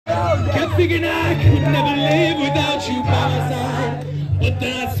figured I could never live without you by my side. But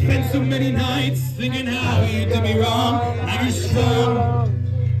then I spent so many nights thinking how you did me wrong. Now you're strong,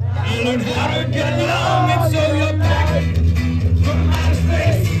 I learned how to get along, and so you're back from outer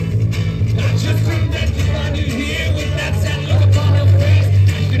space. I just couldn't get to find you here with that sad look upon your face.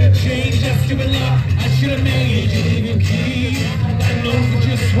 I should have changed that stupid lock, I should have made you leave your key. I know for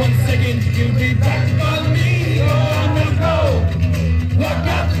just 1 second you'll be back to bother me. Oh, I'm gonna go, walk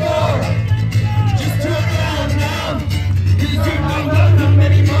out the door, just turn around now, 'cause you don't welcome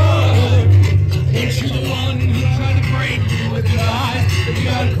anymore. Ain't you the one who tried to break me with your eyes? But you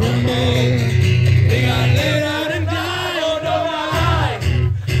gotta crumble, they gotta lay down and die. Oh no,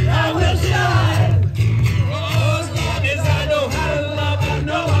 I will slide. Oh, as long as I know how to love, I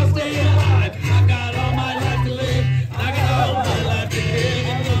know I'll stay alive. I got all my life to live, I got all my life to give.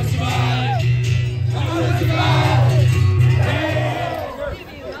 I'm gonna survive, I'm gonna survive.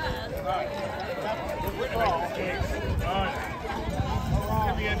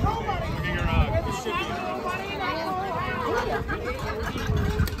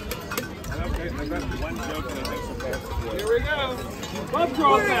 Here we go. Pub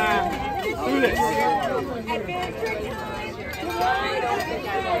crawl time. Do this.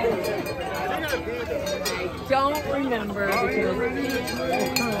 Don't remember because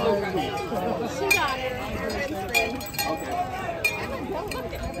she got it.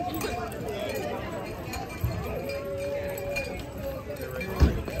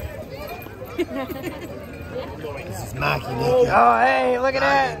 This is Marky Nicky. Oh, hey, look at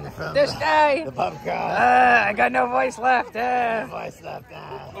that. This guy. The pub crawl. I got no voice left. No voice left.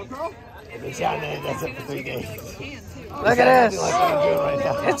 I've been shouting that's it for 3 days. Look at this. Like what I'm doing right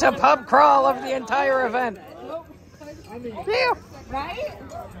now. It's a pub crawl of the entire event. Yeah. Right?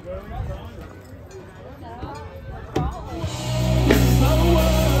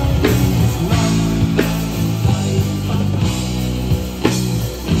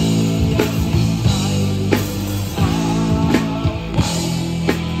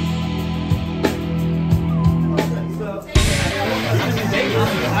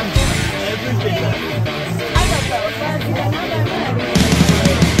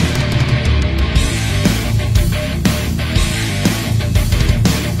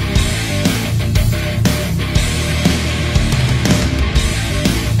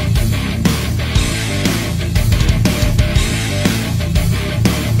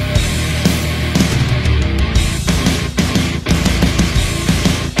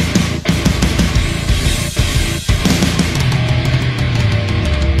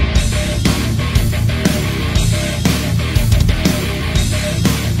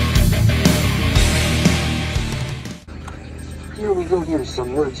 Here we go, here's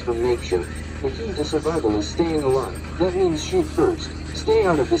some words from nature. The key to survival is staying alive. That means shoot first. Stay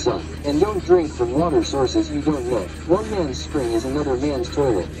out of the sun. And don't drink from water sources you don't know. One man's spring is another man's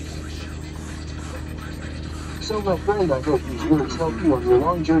toilet. So my friend, I hope these words help you on your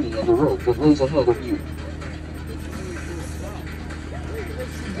long journey and the road that lays ahead of you.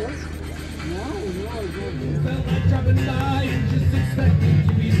 Felt like dropping by and just expecting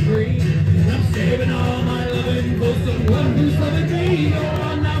to be free. And I'm saving all my loving for someone who's loving me. Go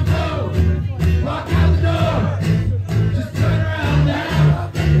on now, go, walk out the door, just turn around now,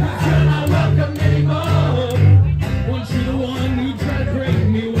 'cause you're not welcome anymore. Once you're the one who tried to break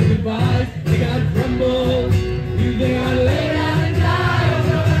me with goodbyes, they gotta crumble, you they gotta lay down and die. Oh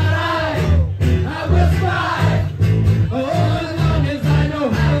no, I will survive. Oh, as long as I know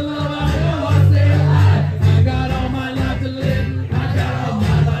how to love, I know I'll stay alive. I got all my life to live, I got all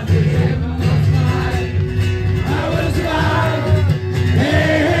my life to give. I'm gonna survive, I will survive.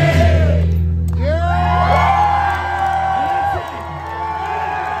 Hey, hey.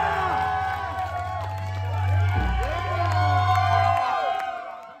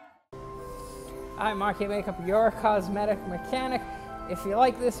 I'm Marky Makeup, your cosmetic mechanic. If you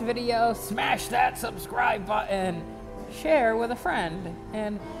like this video, smash that subscribe button, share with a friend,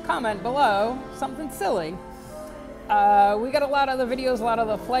 and comment below something silly. We got a lot of the videos, a lot of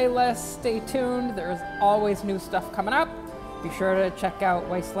the playlists. Stay tuned. There's always new stuff coming up. Be sure to check out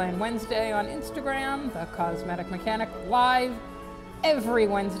Wasteland Wednesday on Instagram, The Cosmetic Mechanic, live every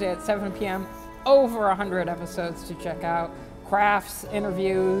Wednesday at 7 p.m. Over 100 episodes to check out. Crafts,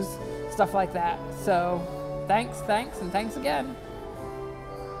 interviews, stuff like that. So thanks, and thanks again.